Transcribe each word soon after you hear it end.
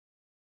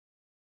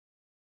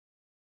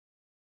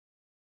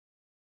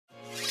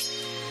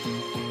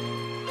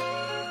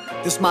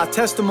This my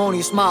testimony,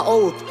 it's my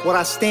oath. What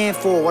I stand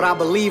for, what I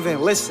believe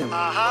in. Listen.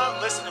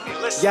 Listen to me,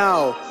 listen.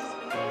 Yo.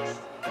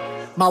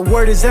 My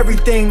word is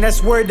everything,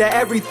 that's word to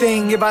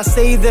everything. If I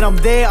say that I'm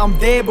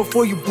there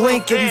before you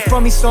blink. If you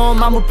from me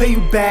some, I'ma pay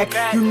you back.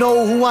 You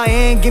know who I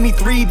am, give me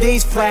 3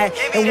 days flat.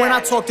 And when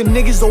I talk to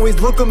niggas, always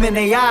look them in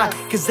the eye,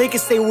 cause they can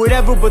say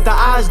whatever, but the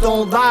eyes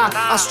don't lie.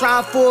 I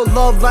strive for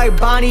love like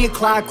Bonnie and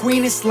Clyde,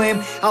 Queen and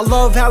Slim. I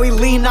love how he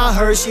lean on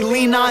her, she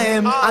lean on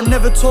him. I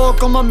never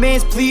talk on my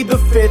man's plead the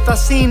fifth. I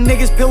seen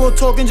niggas pillow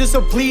talking just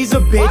to please a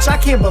bitch. I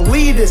can't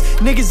believe this,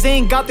 niggas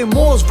ain't got their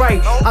morals right.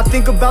 I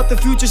think about the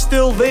future,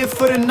 still live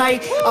for the night.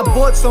 I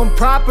bought some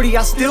property,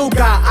 I still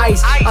got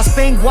ice. I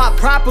spend guap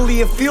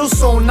properly, it feels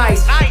so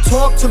nice.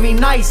 Talk to me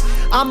nice,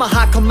 I'm a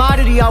hot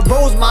commodity, I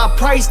rose my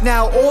price.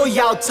 Now all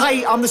y'all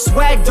tight, I'm the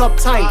swagged up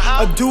type.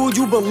 A dude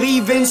you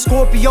believe in,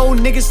 Scorpio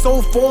niggas,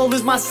 so fall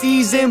is my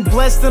season.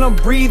 Blessed that I'm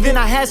breathing,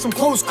 I had some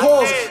close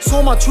calls.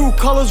 Saw my true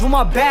colors with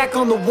my back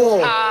on the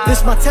wall.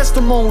 This my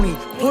testimony,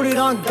 put it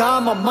on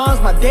God, my mom's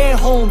my dead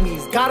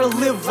homies. Gotta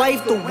live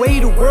life the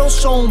way the world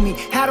showed me.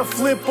 How to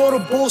flip all the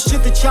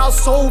bullshit that y'all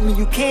sold me.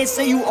 You can't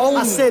say you owe me.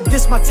 I said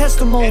this my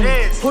testimony,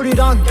 put it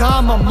on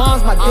God, my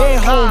mom's my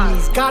dead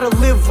homies. Gotta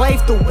live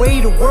life the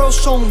way the world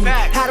showed me.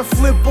 How to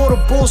flip all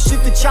the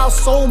bullshit that y'all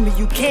sold me.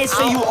 You can't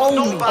say you owe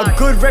me. A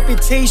good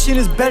reputation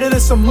is better than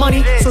some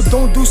money, so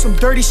don't do some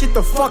dirty shit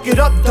to fuck it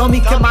up,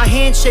 dummy. Kept my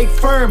handshake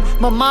firm,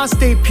 my mind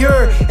stay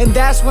pure, and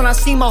that's when I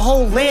see my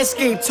whole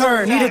landscape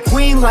turn. Need a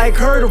queen like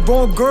her, the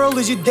wrong girl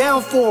is you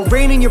down for.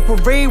 Rain in your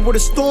parade with a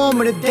storm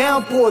and a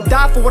downpour.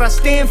 Die for what I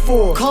stand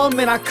for, come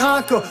and I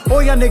conquer.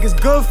 All y'all niggas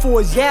good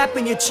for is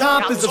yapping your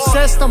chompers.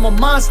 Obsessed, I'm a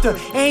monster,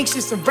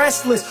 anxious and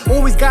restless.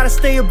 Always gotta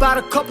stay about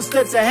a couple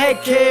steps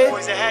ahead, kid.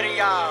 Always ahead of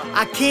y'all.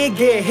 I can't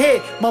get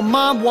hit, my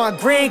mom want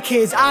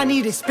grandkids, I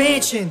need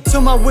expansion.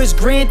 Till my wish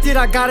granted,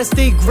 I gotta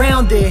stay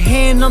grounded.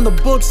 Hand on the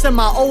books and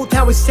my oath,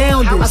 how it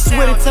sounded. I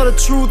swear to tell the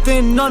truth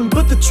and none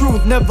but the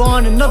truth. Never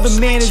on another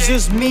man, it's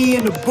just me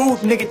in the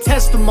booth, nigga.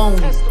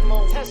 Testimony.